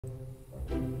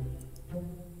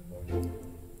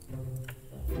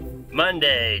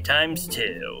Monday times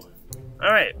 2.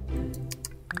 Alright.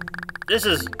 This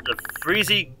is the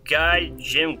Freezy Guy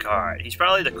Gym card. He's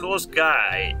probably the coolest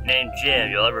guy named Jim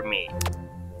you'll ever meet.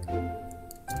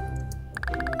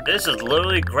 This is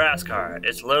literally grass card.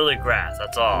 It's literally grass,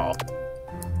 that's all.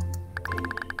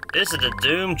 This is the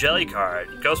Doom Jelly card.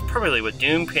 It goes perfectly with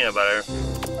Doom Peanut Butter.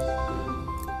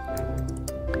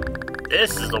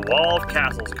 This is the Wall of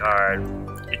Castles card.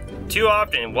 Too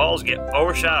often, walls get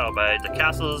overshadowed by the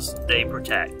castles they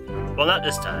protect. Well, not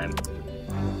this time.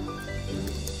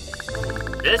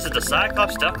 This is the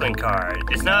Cyclops Duckling card.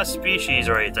 It's not a species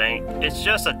or anything. It's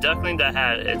just a duckling that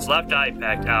had its left eye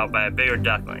pecked out by a bigger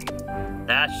duckling.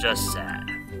 That's just sad.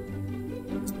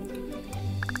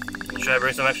 Should I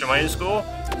bring some extra money to school?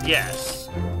 Yes.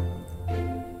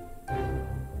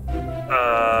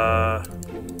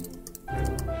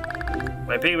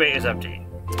 My piggy bank is empty.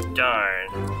 Darn.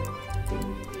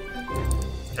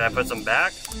 Can I put some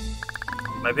back?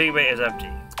 My piggy bank is empty.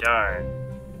 Darn.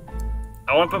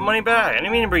 I want to put money back. I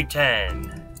didn't mean to bring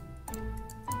 10.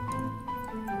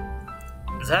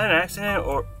 Is that an accident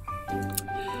or...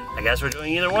 I guess we're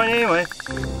doing either one anyway.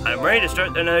 I'm ready to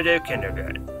start another day of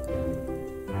kindergarten.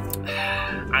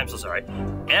 I'm so sorry.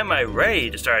 Am I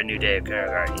ready to start a new day of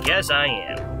kindergarten? Yes, I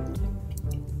am.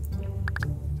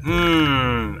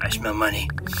 I smell money.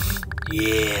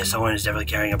 Yeah, someone is definitely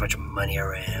carrying a bunch of money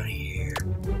around here.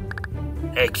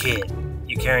 Hey kid,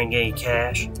 you carrying any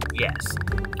cash? Yes.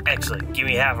 Excellent. Give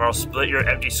me half or I'll split your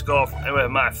empty skull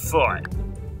with my foot.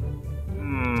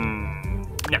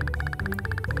 No.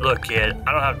 Look kid,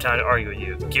 I don't have time to argue with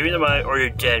you. Give me the money or you're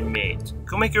dead meat.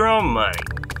 Go make your own money.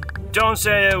 Don't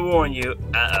say I warned you.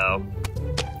 Uh-oh.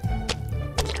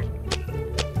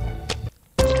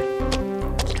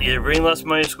 Either bring less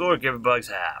money to school or give Bugs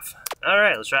half.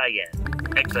 Alright, let's try again.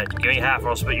 Excellent. Give me half or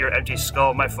I'll split your empty skull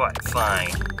with my foot.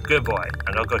 Fine. Good boy.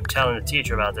 Now don't go telling the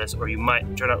teacher about this or you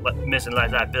might turn out missing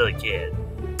like that Billy kid.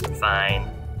 Fine.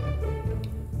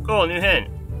 Cool, new hint.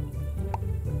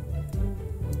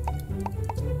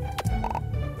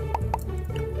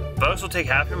 Bugs will take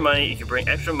half your money if you bring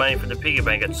extra money from the piggy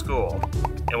bank at school.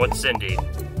 And what's Cindy?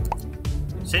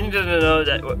 Cindy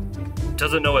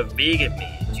doesn't know what vegan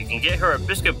means. You can get her a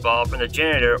biscuit ball from the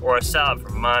janitor or a salad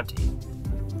from Monty.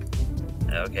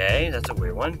 Okay, that's a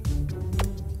weird one.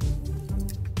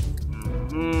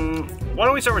 Why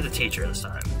don't we start with the teacher this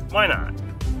time? Why not?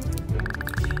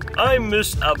 I'm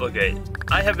Miss Applegate.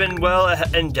 I have been well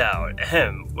endowed,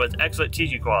 with excellent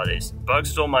teaching qualities.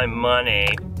 Bugs stole my money.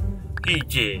 He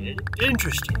did.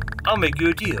 Interesting. I'll make you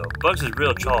a deal. Bugs is a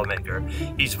real troublemaker.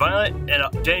 He's violent and a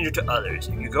danger to others.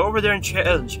 If you go over there and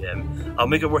challenge him, I'll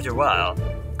make it worth your while.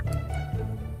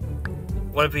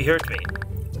 What if he hurts me?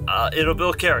 It'll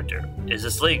build character. Is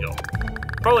this legal?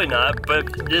 Probably not,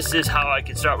 but this is how I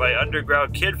can start my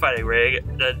underground kid fighting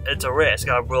ring. That it's a risk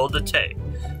I'm willing to take.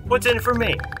 What's in it for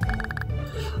me?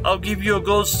 I'll give you a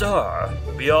gold star.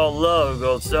 We all love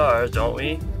gold stars, don't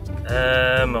we?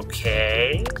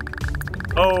 Okay.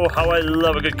 Oh, how I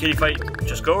love a good kitty fight.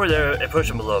 Just go over there and push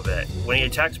him a little bit. When he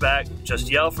attacks back, just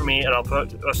yell for me and I'll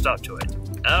put a stop to it.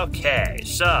 Okay,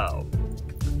 so...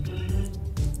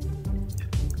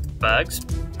 Bugs?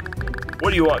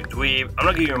 What do you want, dweeb? I'm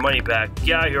not getting your money back.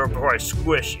 Get out of here before I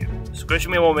squish you.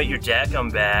 Squishing me won't make your dad come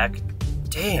back.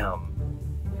 Damn.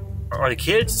 Are the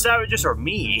kids savages or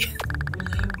me?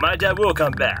 My dad will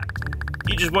come back.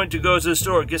 He just went to go to the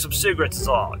store and get some cigarettes is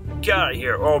all. Get out of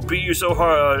here or I'll beat you so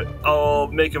hard I'll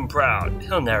make him proud.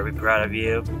 He'll never be proud of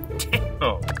you.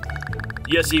 Damn.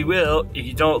 Yes, he will. If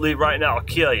you don't leave right now, I'll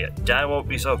kill you. Dying won't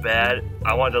be so bad.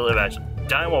 I want to live actually.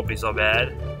 Dying won't be so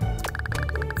bad.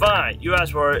 Fine, you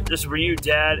asked for it. This is for you,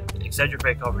 Dad. Accept your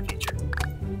fake cover teacher.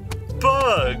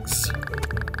 Bugs!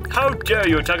 How dare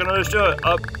you attack another student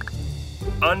up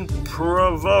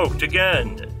unprovoked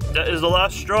again? That is the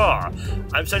last straw.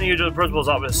 I'm sending you to the principal's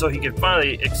office so he can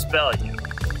finally expel you.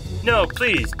 No,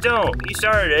 please, don't. He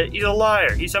started it. He's a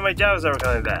liar. He said my dad was never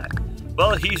coming back.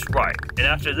 Well, he's right. And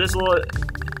after this little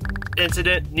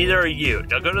incident, neither are you.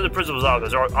 Now go to the principal's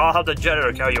office or I'll have the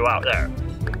janitor carry you out there.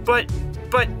 But...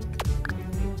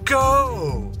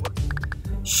 Go!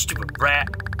 Stupid rat.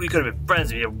 We could have been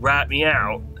friends if you rat me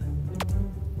out.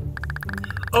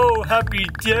 Oh, happy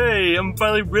day. I'm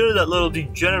finally rid of that little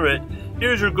degenerate.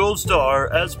 Here's your gold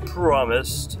star, as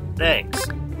promised. Thanks.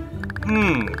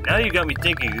 Now you got me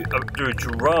thinking of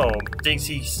Jerome thinks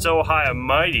he's so high and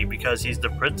mighty because he's the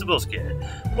principal's kid.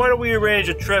 Why don't we arrange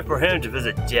a trip for him to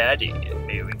visit Daddy?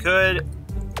 Maybe we could.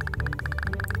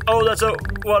 Oh, that's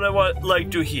what I like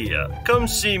to hear. Come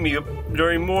see me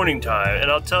during morning time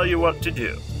and I'll tell you what to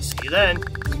do. See you then.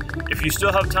 If you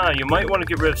still have time, you might want to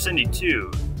get rid of Cindy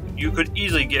too. You could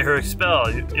easily get her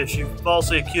expelled if she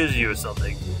falsely accuses you of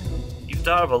something. You've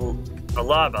thought of a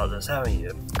lot about this, haven't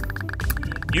you?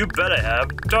 You bet I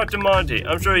have. Talk to Monty.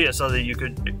 I'm sure he has something you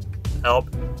could help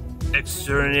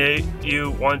exterminate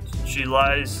you once she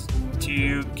lies to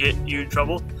you, get you in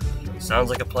trouble. Sounds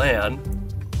like a plan.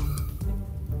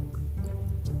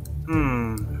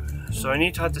 So I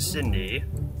need to talk to Cindy.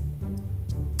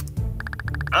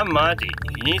 I'm Monty.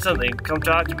 If you need something, come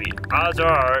talk to me. Odds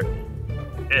are,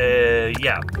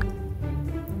 yeah.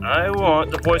 I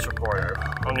want the voice recorder.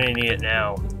 I'm gonna need it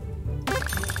now.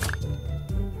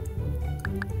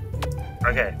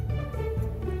 Okay.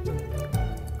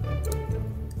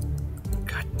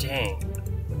 God dang.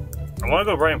 I want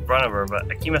to go right in front of her, but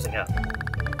I keep messing up.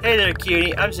 Hey there,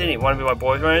 cutie. I'm Cindy. Want to be my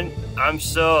boyfriend? I'm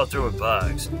so through with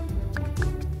Bugs.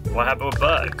 What happened with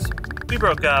Bugs? We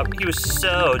broke up. He was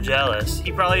so jealous.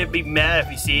 He'd probably be mad if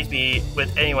he sees me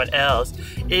with anyone else.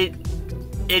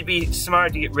 It'd be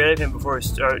smart to get rid of him before we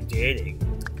start dating.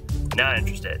 Not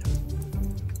interested.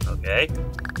 Okay.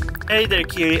 Hey there,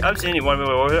 cutie. I'm Cindy. Want to be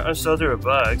my boyfriend? I'm so through with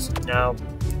Bugs. Now.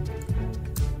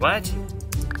 What?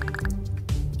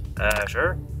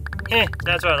 Sure. Heh,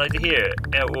 that's what I like to hear.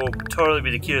 It will totally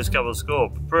be the cutest couple in school.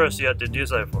 But first, you have to do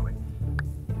something for me.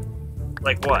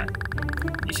 Like what?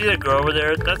 You see that girl over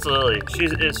there? That's Lily. She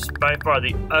is by far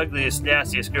the ugliest,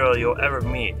 nastiest girl you'll ever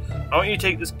meet. I want you to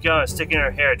take this gun and stick it in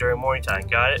her hair during morning time.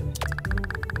 Got it?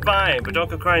 Fine, but don't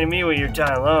come crying to me when you're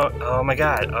down alone. Oh my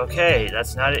god. Okay,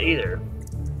 that's not it either.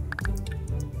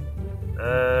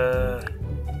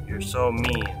 You're so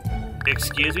mean.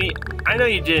 Excuse me? I know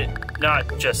you did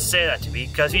not just say that to me,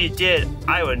 because if you did,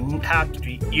 I would have to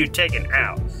be you taken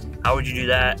out. How would you do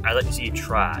that? I'd like to see you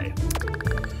try.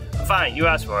 Fine, you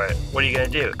asked for it. What are you gonna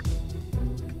do?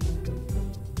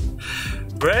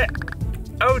 Brett?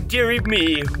 Oh dearie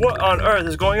me, what on earth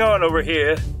is going on over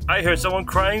here? I heard someone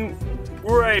crying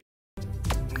right.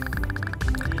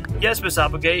 Yes, Miss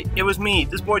Applegate, it was me.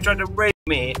 This boy tried to rape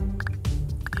me.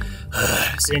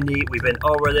 Cindy, we've been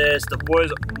over this. The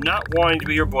boy's not wanting to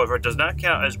be your boyfriend does not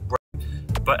count as rape,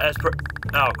 but as per—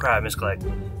 oh crap, Miss Clegg.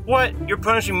 What? You're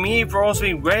punishing me for almost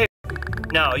being raped?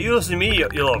 Now, you listen to me, you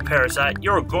little parasite.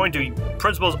 You're going to the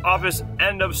principal's office.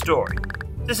 End of story.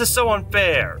 This is so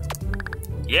unfair.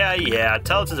 Yeah,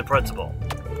 tell it to the principal.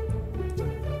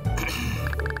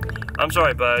 I'm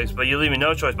sorry, Bugs, but you leave me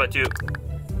no choice but to—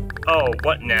 oh,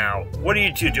 what now? What are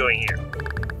you two doing here?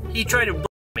 He tried to rape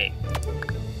me.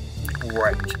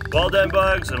 Right. Well then,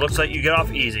 Bugs, it looks like you get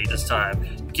off easy this time.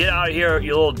 Get out of here,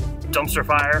 you little dumpster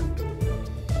fire.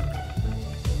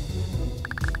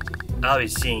 I'll be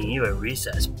seeing you at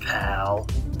recess, pal.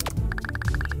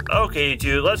 Okay, you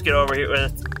two, let's get over here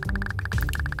with—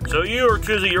 so you are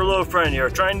accusing your little friend here,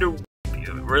 trying to rape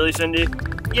you. Really, Cindy?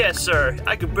 Yes, sir.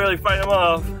 I could barely fight him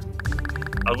off.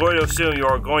 I'm going to assume you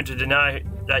are going to deny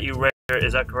that you raped her.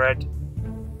 Is that correct?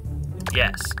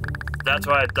 Yes. That's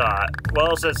what I thought.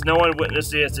 Well, since no one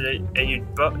witnessed the incident and you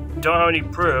don't have any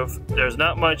proof, there's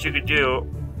not much you could do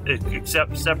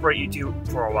except separate you two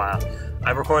for a while.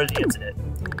 I recorded the incident.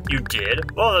 You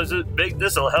did? Well, this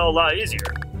a hell of a lot easier.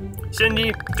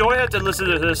 Cindy, do I have to listen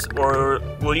to this, or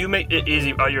will you make it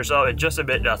easy by yourself and just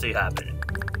admit nothing happened?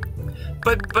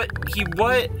 But he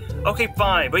what? Okay,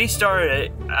 fine, but he started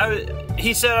it.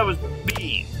 He said I was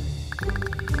mean.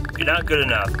 You're not good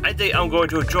enough. I think I'm going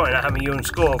to enjoy not having you in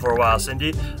school for a while,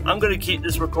 Cindy. I'm going to keep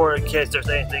this recorded in case there's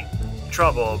anything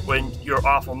trouble when your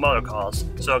awful mother calls.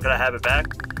 So can I have it back?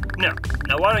 No.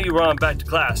 Now why don't you run back to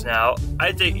class now?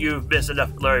 I think you've missed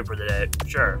enough learning for the day.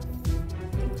 Sure.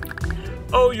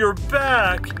 Oh, you're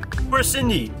back! Where's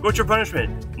Cindy? What's your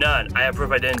punishment? None. I have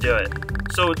proof I didn't do it.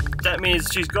 So that means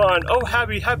she's gone. Oh,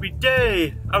 happy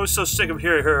day! I was so sick of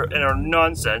hearing her and her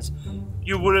nonsense.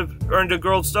 You would have earned a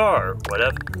gold star. What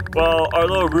if? Well, our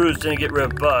little ruse didn't get rid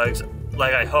of Bugs,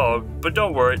 like I hoped. But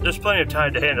don't worry, there's plenty of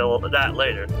time to handle that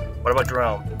later. What about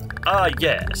Jerome? Ah,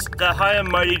 yes, the high and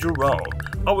mighty Jerome.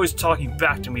 Always talking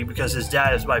back to me because his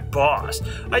dad is my boss.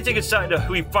 I think it's time that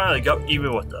we finally got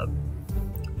even with them.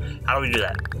 How do we do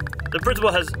that? The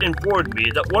principal has informed me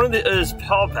that one of his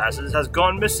hall passes has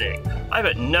gone missing. I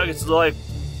bet Nuggets' life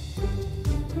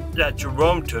that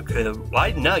Jerome took him.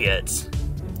 Why Nuggets?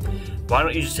 Why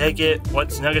don't you just take it?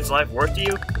 What's Nuggets' life worth to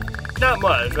you? Not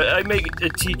much, but I make a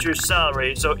teacher's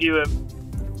salary, so even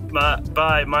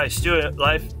by my student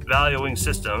life valuing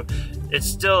system, it's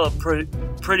still a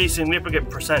pretty significant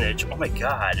percentage. Oh my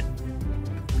god.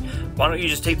 Why don't you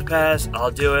just take the pass?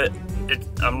 I'll do it.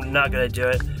 I'm not gonna do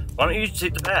it. Why don't you just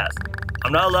take the pass?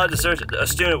 I'm not allowed to search a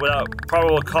student without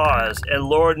probable cause, and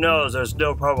Lord knows there's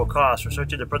no probable cause for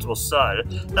searching the principal's son.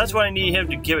 That's why I need him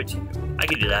to give it to you. I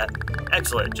can do that.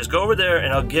 Excellent. Just go over there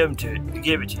and I'll give it to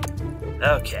you.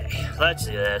 Okay, let's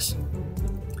do this.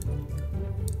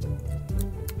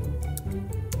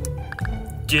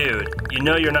 Dude, you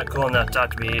know you're not cool enough to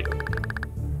talk to me,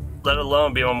 let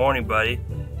alone be my morning buddy.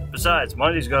 Besides,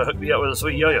 Monty's gonna hook me up with a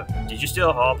sweet yo-yo. Did you steal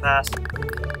a hall pass?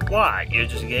 Why? You're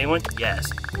just getting one?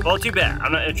 Yes. Well, too bad.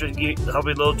 I'm not interested in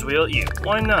helping little Dweil you.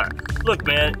 Why not? Look,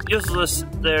 man, unless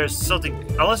there's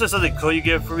something cool you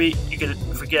get for me, you can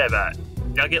forget about it.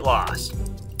 I'll get lost.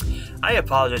 I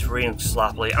apologize for reading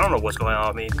sloppily. I don't know what's going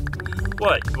on with me.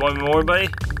 What? You want me more, buddy?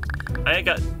 I ain't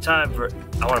got time for.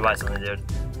 I want to buy something, dude.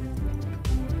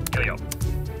 Here we go.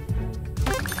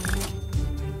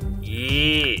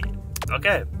 Yeah.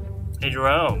 Okay. Hey,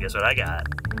 Jerome, guess what I got?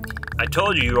 I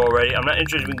told you already, I'm not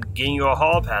interested in getting you a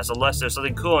hall pass unless there's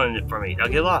something cool in it for me. I'll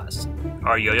get lost.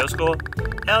 Are yo-yos cool?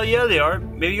 Hell yeah, they are.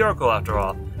 Maybe you're cool after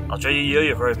all. I'll trade you a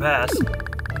yo-yo for a pass.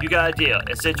 You got a deal.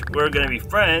 And since we're gonna be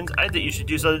friends, I think you should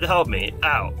do something to help me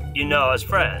out. You know, as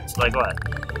friends. Like what?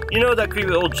 You know that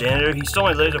creepy old janitor? He stole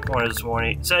my laser pointer this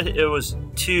morning. Said it was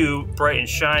too bright and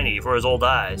shiny for his old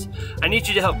eyes. I need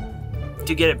you to help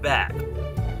to get it back.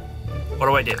 What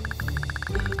do I do?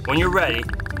 When you're ready,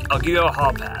 I'll give you a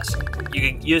hall pass. You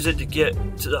can use it to get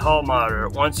to the hall monitor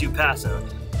once you pass him.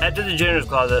 Head to the janitor's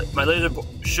closet. My laser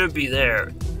should be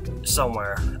there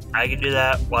somewhere. I can do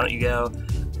that. Why don't you go?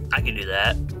 I can do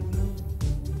that.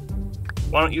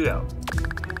 Why don't you go?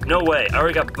 No way. I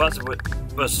already got busted with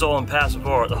a stolen pass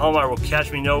before. The hall monitor will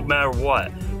catch me no matter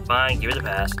what. Fine, give it the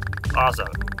pass. Awesome.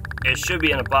 It should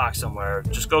be in a box somewhere.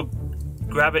 Just go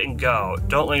grab it and go.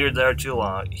 Don't linger there too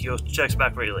long. He'll check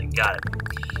back regularly. Got it.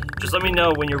 Just let me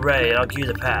know when you're ready and I'll give you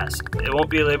the pass. It won't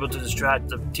be able to distract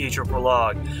the teacher for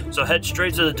long, so head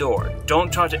straight to the door.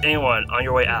 Don't talk to anyone on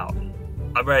your way out.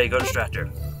 I'm ready, go distract her.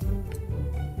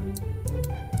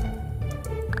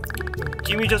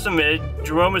 Give me just a minute.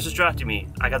 Jerome is distracting me.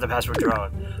 I got the pass for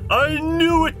Jerome. I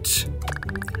knew it!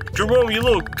 Jerome, you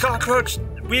little cockroach.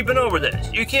 We've been over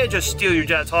this. You can't just steal your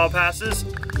dad's hall passes.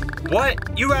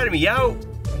 What? You ratted me out?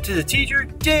 To the teacher?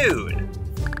 Dude!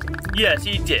 Yes,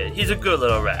 he did. He's a good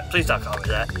little rat. Please don't call me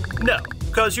that. No,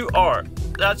 because you are.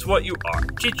 That's what you are.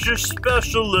 Teacher's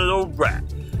special little rat.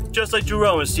 Just like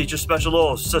Jerome is teacher's special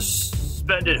little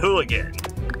suspended hooligan.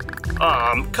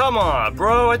 Come on,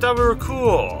 bro. I thought we were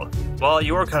cool. Well,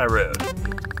 you were kind of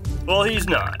rude. Well, he's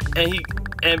not.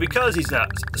 And because he's not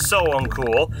so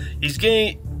uncool, he's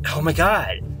getting... Oh my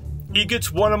god. He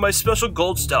gets one of my special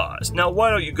gold stars. Now why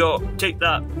don't you go take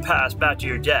that pass back to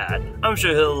your dad? I'm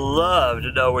sure he'll love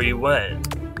to know where you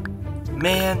went.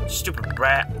 Man, stupid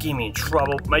rat, get me in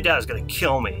trouble. My dad's gonna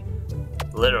kill me.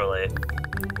 Literally.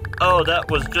 Oh,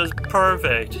 that was just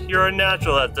perfect. You're a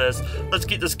natural at this. Let's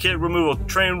get this kid removal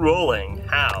train rolling.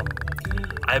 How?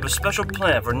 I have a special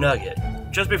plan for Nugget.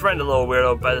 Just befriend the little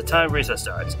weirdo by the time recess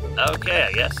starts. Okay,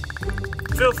 I guess.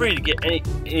 Feel free to get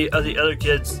any of the other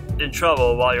kids in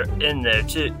trouble while you're in there,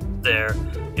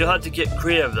 You'll have to get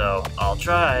creative, though. I'll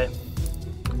try.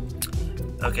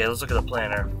 Okay, let's look at the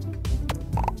planner.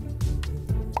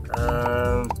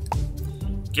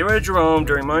 Get rid of Jerome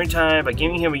during morning time by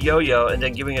giving him a yo-yo and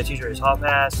then giving a teacher his hall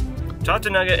pass. Talk to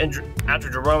Nugget after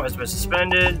Jerome has been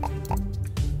suspended.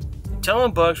 Tell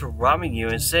him Bugs for robbing you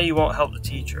and say you won't help the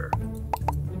teacher.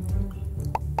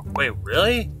 Wait,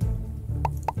 really?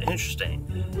 Interesting.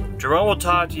 Jerome will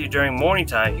talk to you during morning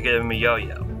time if you give him a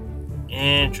yo-yo.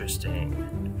 Interesting.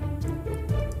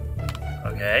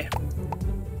 Okay.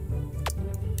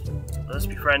 Let's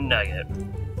befriend Nugget.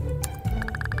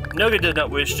 Nugget does not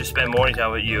wish to spend morning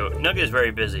time with you. Nugget is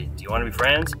very busy. Do you want to be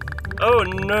friends? Oh,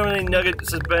 normally Nugget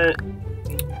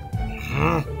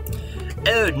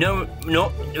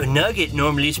Nugget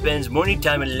normally spends morning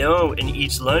time alone and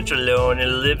eats lunch alone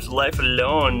and lives life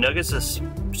alone. Nugget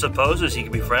supposes he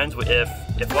can be friends with if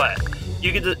what?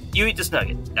 You eat this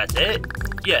Nugget. That's it?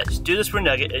 Yes, do this for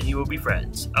Nugget and you will be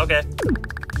friends. Okay.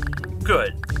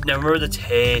 Good. Now remember the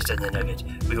taste of the Nugget.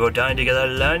 We will dine together at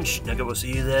lunch. Nugget will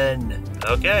see you then.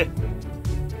 Okay.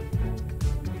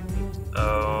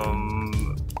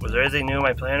 Was there anything new in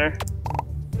my planner?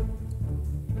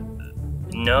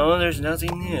 No, there's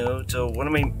nothing new, so what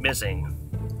am I missing?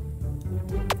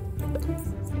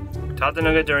 Talk to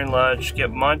Nugget during lunch, get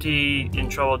Monty in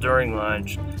trouble during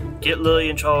lunch, get Lily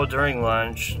in trouble during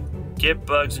lunch, get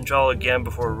Bugs in trouble again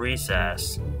before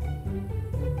recess.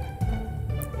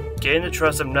 Gain the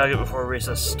trust of Nugget before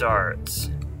recess starts.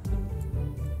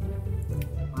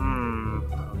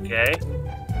 Okay.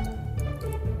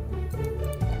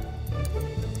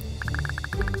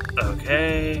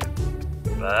 Okay.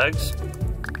 Bugs.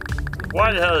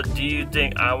 Why the hell do you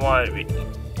think I want to be...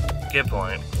 Good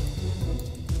point.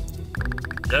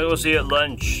 Nugget will see you at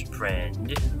lunch,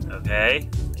 friend. Okay.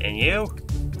 And you?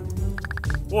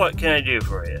 What can I do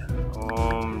for you?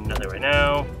 Nothing right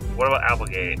now. What about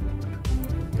Applegate?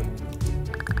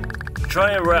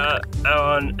 Try and rat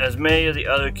on as many of the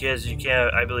other kids as you can.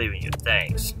 I believe in you.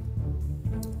 Thanks.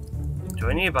 Do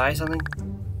I need to buy something?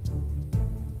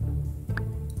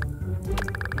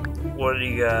 What do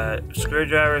you got?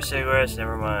 Screwdriver, cigarettes,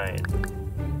 never mind.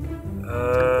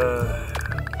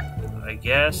 I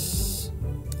guess...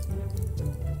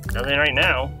 Nothing right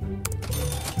now.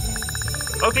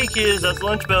 Okay, kids, that's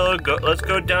lunch bell. Let's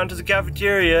go down to the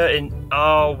cafeteria and...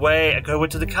 Oh, wait, I could've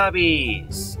went to the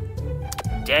cubbies.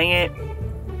 Dang it.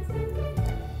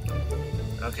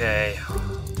 Okay.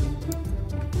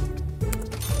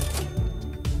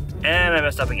 And I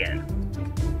messed up again.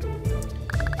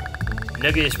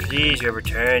 Nugget is pleased you have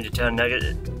returned to tell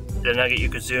Nugget the nugget you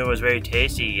consumed was very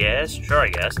tasty. Yes? Sure, I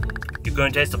guess. You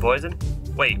couldn't taste the poison?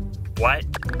 Wait, what?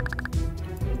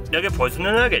 Nugget poisoned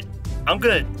the nugget. I'm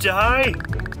gonna die?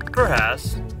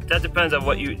 Perhaps. That depends on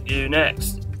what you do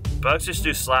next. Bugs just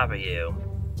do slap at you.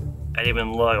 I didn't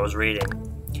even look, I was reading.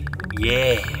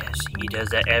 Yes, he does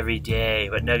that every day.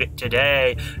 But Nugget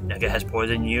today, Nugget has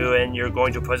poisoned you and you're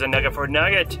going to poison Nugget for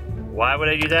Nugget. Why would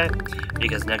I do that?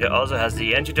 Because Nugget also has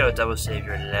the antidote that will save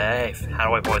your life. How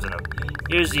do I poison him?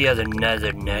 Here's the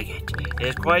another Nugget. It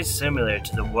is quite similar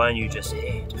to the one you just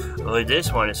ate. Only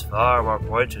this one is far more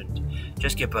potent.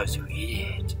 Just get Bugs to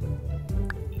eat it.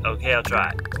 Okay, I'll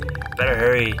try. Better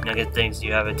hurry. Nugget thinks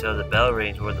you have until the bell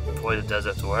rings where the poison does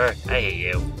have to work. I hate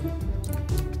you.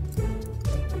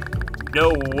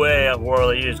 No way a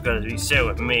world of you is gonna be sitting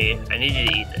with me. I need you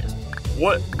to eat this.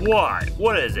 What? Why?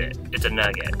 What is it? It's a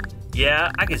nugget.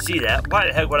 Yeah, I can see that. Why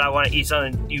the heck would I want to eat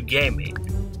something you gave me?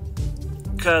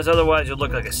 Because otherwise you'll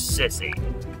look like a sissy.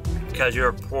 Because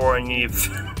you're poor and you've...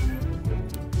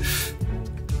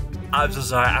 I'm so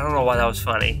sorry. I don't know why that was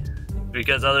funny.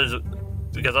 Because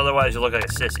otherwise you'll look like a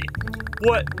sissy.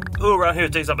 What? Who around here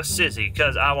thinks I'm a sissy?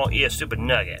 Because I won't eat a stupid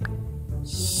nugget.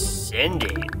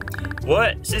 Cindy.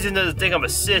 What? Sissy doesn't think I'm a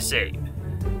sissy.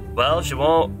 Well, she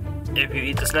won't if you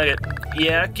eat this nugget.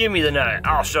 Yeah, give me the nugget.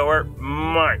 I'll show her.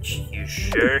 Munch. You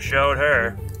sure showed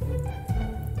her.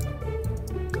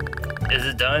 Is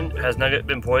it done? Has Nugget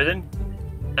been poisoned?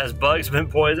 Has Bugs been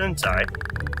poisoned? Sorry.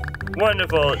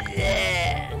 Wonderful.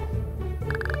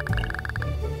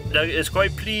 Nugget is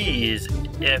quite pleased.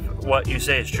 If what you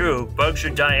say is true, Bugs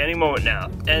should die any moment now.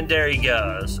 And there he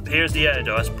goes. Here's the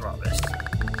antidote as promised.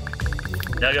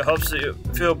 Nugget hopes you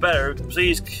feel better.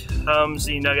 Please come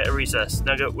see Nugget at recess.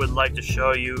 Nugget would like to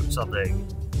show you something.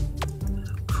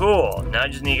 Cool. Now I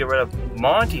just need to get rid of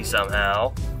Monty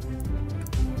somehow.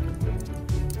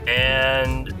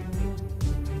 And...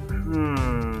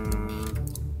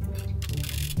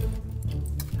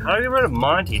 How do I get rid of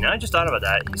Monty? Now I just thought about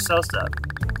that. He sells stuff.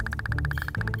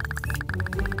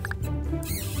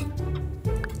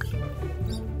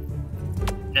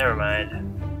 Never mind.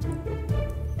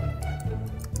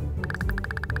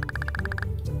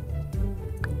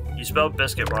 You spelled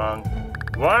biscuit wrong.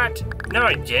 What? No,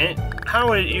 I didn't. How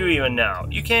would you even know?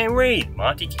 You can't read.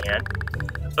 Monty can.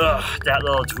 Ugh, that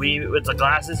little dweeb with the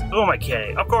glasses. Who am I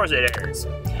kidding? Of course it is.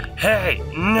 Hey,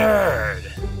 nerd!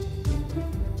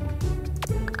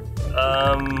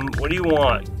 What do you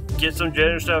want? Get some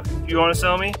gender stuff you want to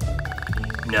sell me?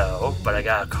 No, but I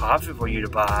got a coffee for you to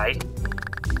buy.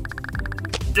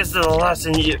 This is a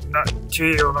lesson to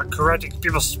you about correcting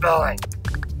people's spelling.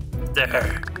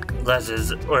 There.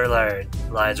 Lessons were learned.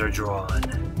 Lines are drawn.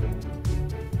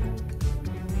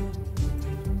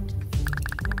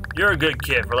 You're a good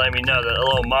kid for letting me know that a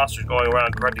little monster's going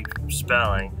around correcting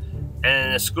spelling. And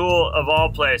in a school of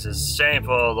all places,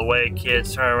 shameful the way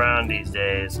kids turn around these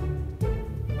days.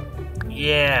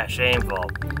 Yeah, shameful.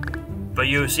 But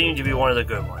you seem to be one of the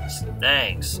good ones.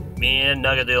 Thanks. Me and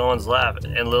Nugget the only ones left,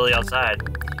 and Lily outside.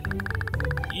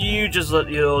 You just let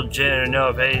the old janitor know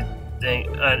if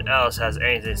anything else has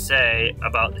anything to say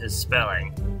about his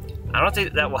spelling. I don't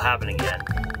think that will happen again.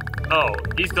 Oh,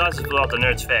 these glasses blew out the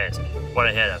nerd's face when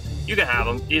I hit him. You can have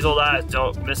them. These old eyes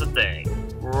don't miss a thing.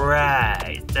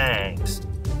 Right, thanks.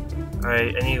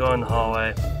 Alright, I need to go in the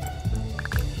hallway.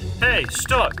 Hey,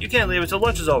 stop! You can't leave until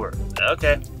lunch is over.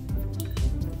 Okay.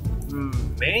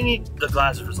 Maybe I need the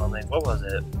glasses for something. What was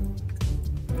it?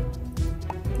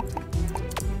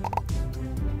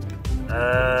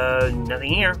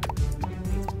 Nothing here.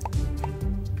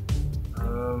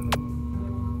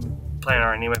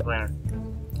 Planner, I need my planner.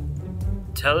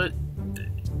 Tell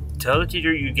the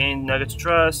teacher you gained Nugget's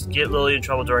trust. Get Lily in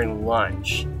trouble during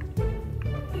lunch.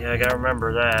 Yeah, I gotta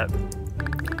remember that.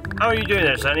 How are you doing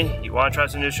there, Sonny? You wanna try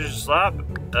some nutritious slop?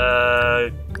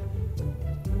 Can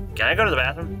I go to the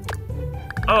bathroom?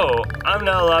 Oh, I'm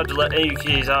not allowed to let any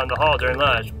kids out in the hall during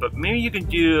lunch, but maybe you can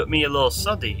do me a little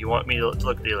something. You want me to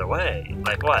look the other way.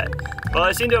 Like what? Well,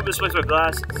 I seem to have misplaced my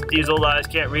glasses. These old eyes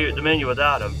can't read the menu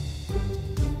without them.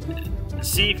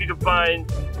 See if you can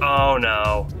find... Oh,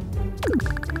 no.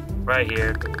 Right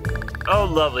here. Oh,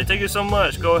 lovely. Thank you so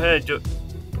much. Go ahead.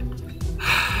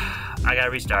 I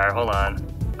gotta restart. Hold on.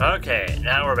 Okay,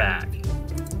 now we're back.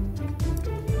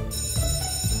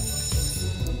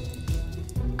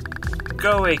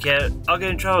 Go away, kid. I'll get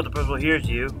in trouble if the principal hears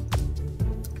you.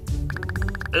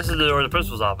 This is the door of the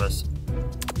principal's office.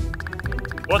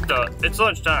 What the? It's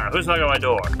lunchtime. Who's knocking on my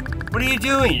door? What are you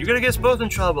doing? You're gonna get us both in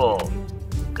trouble.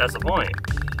 That's the point.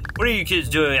 What are you kids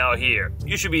doing out here?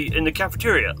 You should be in the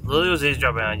cafeteria. Lily was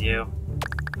eavesdropping on you.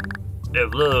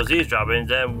 If Lily was eavesdropping,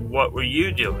 then what were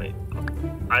you doing?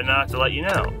 I knocked to let you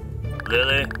know.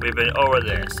 Lily, we've been over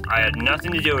this. I had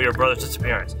nothing to do with your brother's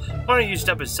disappearance. Why don't you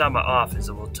step inside my office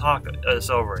and we'll talk this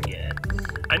over again?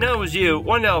 I know it was you.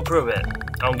 One day I'll prove it.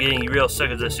 I'm getting real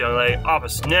sick of this young lady.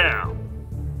 Office now.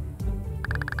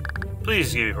 Please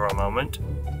excuse me for a moment.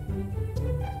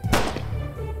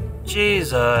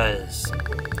 Jesus.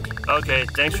 Okay,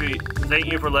 thank you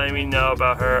for letting me know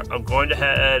about her. I'm going to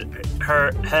head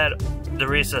the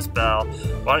recess bell.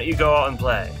 Why don't you go out and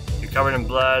play? You're covered in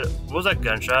blood. What was that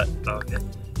gunshot? Oh, okay.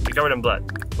 You're covered in blood.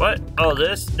 What? Oh,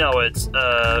 this? No, it's,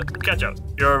 ketchup.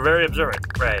 You're very observant.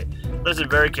 Right. Listen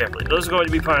very carefully. Those are going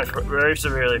to be punished very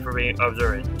severely for being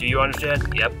observant. Do you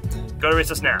understand? Yep. Go to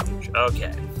recess now.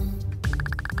 Okay.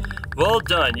 Well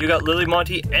done. You got Lily,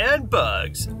 Monty, and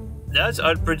Bugs. That's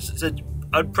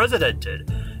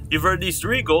unprecedented. You've earned these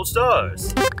 3 gold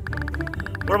stars.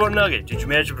 What about Nugget? Did you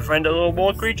manage to befriend that little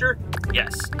mold creature?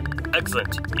 Yes.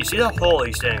 Excellent. You see that hole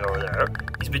he's standing over there?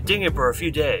 He's been digging for a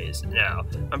few days now.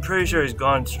 I'm pretty sure he's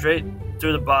gone straight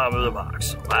through the bottom of the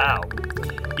box. Wow.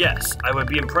 Yes, I would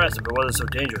be impressed if it wasn't so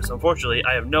dangerous. Unfortunately,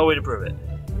 I have no way to prove it.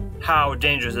 How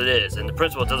dangerous it is, and the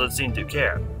principal doesn't seem to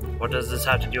care. What does this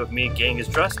have to do with me gaining his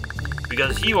trust?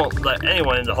 Because he won't let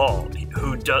anyone in the hall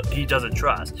who he doesn't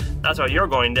trust. That's why you're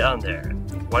going down there.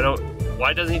 Why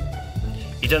doesn't he?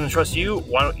 He doesn't trust you?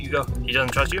 Why don't you go? He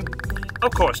doesn't trust you?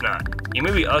 Of course not. He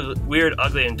may be weird,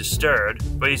 ugly, and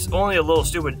disturbed, but he's only a little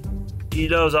stupid. He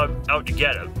knows I'm out to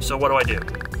get him. So what do I do?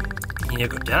 You need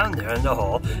to go down there in the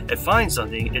hall and find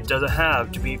something. It doesn't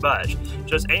have to be much.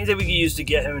 Just anything we can use to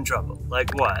get him in trouble.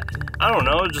 Like what? I don't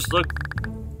know. Just look.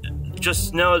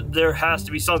 Just know there has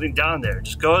to be something down there.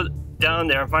 Just go down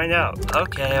there and find out.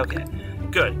 Okay, okay.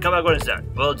 Good. Come back when it's done.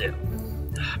 Will do.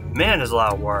 Man, there's a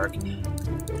lot of work.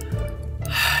 I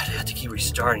have to keep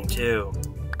restarting too.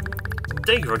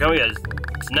 Thank you for coming, guys.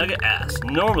 Nugget asks.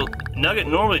 Nugget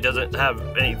normally doesn't have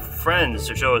any friends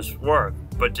to show his work,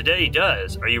 but today he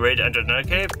does. Are you ready to enter the Nugget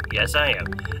Cave? Yes, I am.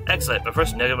 Excellent, but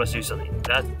first Nugget must do something.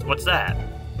 What's that?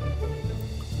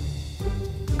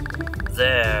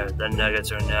 There, the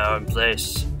nuggets are now in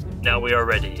place. Now we are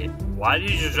ready. Why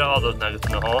did you drop all those nuggets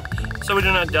in the hole? So we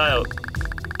do not die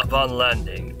upon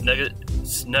landing.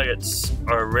 Nuggets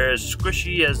are rare,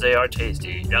 squishy as they are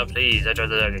tasty. Now please enter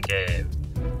the Nugget Cave.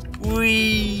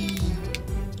 Whee!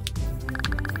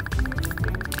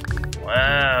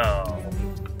 Wow.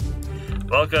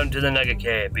 Welcome to the Nugget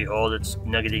Cave. Behold its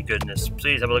nuggety goodness.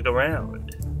 Please have a look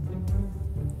around.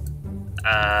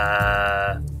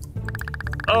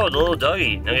 Oh, the little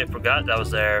doggy. Nugget forgot that was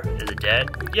there. Is it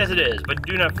dead? Yes, it is, but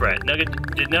do not fret.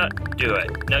 Nugget did not do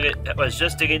it. Nugget was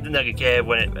just digging the Nugget Cave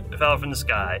when it fell from the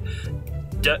sky.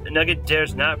 Nugget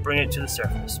dares not bring it to the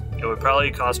surface. It would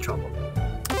probably cause trouble.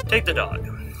 Take the dog.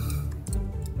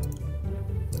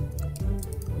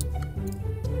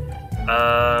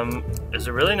 Is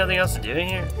there really nothing else to do in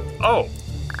here? Oh!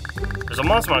 There's a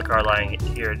Monster card lying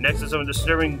here next to some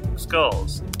disturbing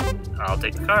skulls. I'll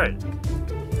take the card.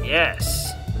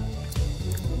 Yes.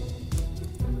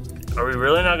 Are we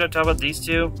really not going to talk about these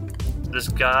two? This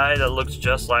guy that looks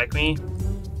just like me,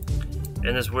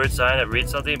 and this weird sign that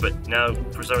reads something, but now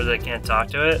for some reason I can't talk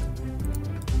to it.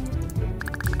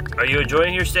 Are you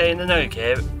enjoying your stay in the Nugget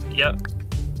Cave? Yep.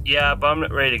 Yeah, but I'm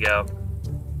ready to go.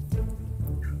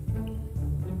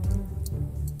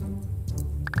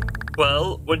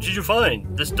 Well, what did you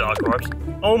find? This dog corpse.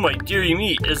 Oh my dearie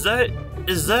me, is that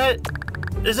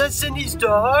Cindy's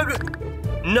dog?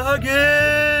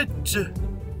 Nugget!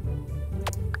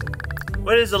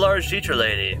 What is the large teacher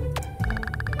lady?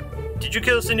 Did you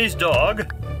kill Cindy's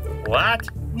dog? What?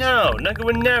 No, Nugget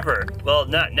would never. Well,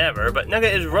 not never, but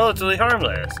Nugget is relatively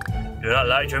harmless. Do not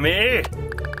lie to me.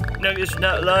 Nugget's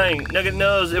not lying. Nugget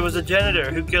knows it was the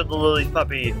janitor who killed the Lily's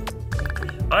puppy.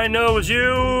 I know it was you!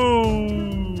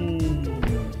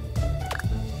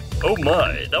 Oh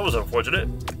my, that was unfortunate.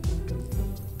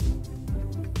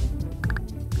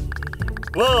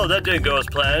 Well, that didn't go as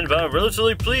planned, but I'm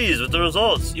relatively pleased with the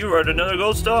results. You earned another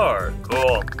gold star.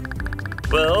 Cool.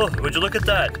 Well, would you look at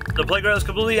that? The playground is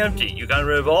completely empty. You got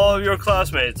rid of all of your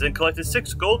classmates and collected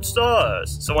 6 gold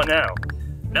stars. So what now?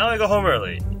 Now I go home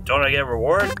early. Don't I get a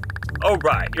reward? Oh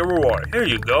right, your reward. Here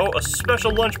you go, a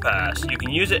special lunch pass. You can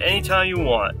use it anytime you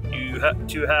want. You have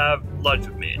to have lunch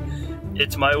with me.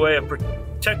 It's my way of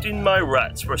protecting my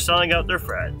rats for selling out their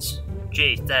friends.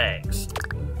 Gee, thanks.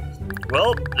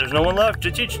 Well, there's no one left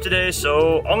to teach today,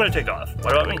 so I'm gonna take off.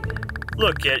 What about me?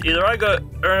 Look, kid, either I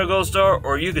earn a gold star,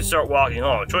 or you can start walking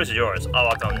home. Choice is yours. I'll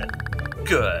walk home then.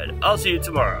 Good. I'll see you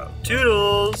tomorrow.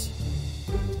 Toodles!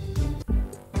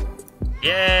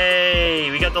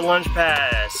 Yay! We got the lunch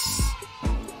pass.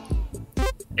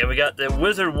 And we got the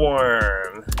wizard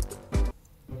worm.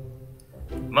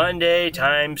 Monday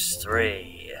times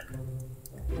 3.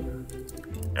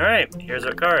 Alright, here's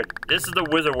our card. This is the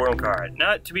wizard worm card.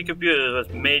 Not to be confused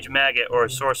with mage maggot or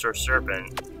sorcerer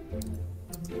serpent.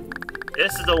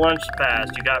 This is the lunch pass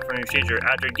you got from your teacher.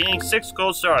 After gaining 6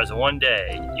 gold stars in one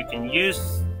day, you can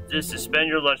use this to spend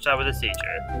your lunchtime with the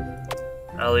teacher.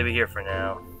 I'll leave it here for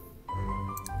now.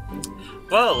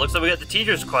 Well, looks like we got the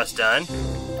teacher's quest done.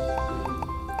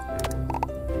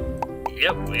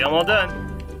 Yep, we got them all done.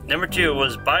 Number 2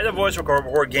 was buy the voice recorder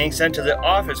before getting sent to the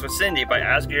office with Cindy by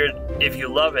asking her if you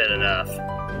love it enough.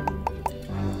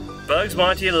 Bugs,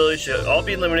 Monty, and Lily should all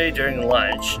be eliminated during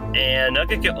lunch, and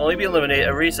Nugget can only be eliminated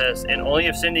at recess and only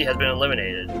if Cindy has been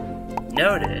eliminated.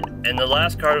 Noted. And the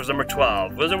last card was number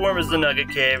 12. Wizard Worm is the Nugget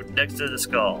Cave next to the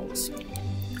skulls.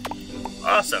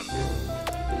 Awesome.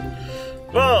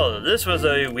 Well, this was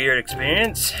a weird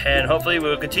experience, and hopefully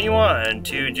we'll continue on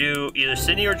to do either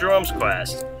Cindy or Jerome's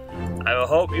quest. I will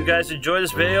hope you guys enjoyed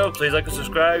this video. Please like and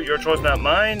subscribe. Your choice, not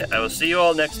mine. I will see you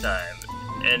all next time.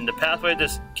 And the pathway to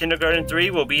Kindergarten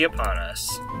 3 will be upon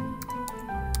us.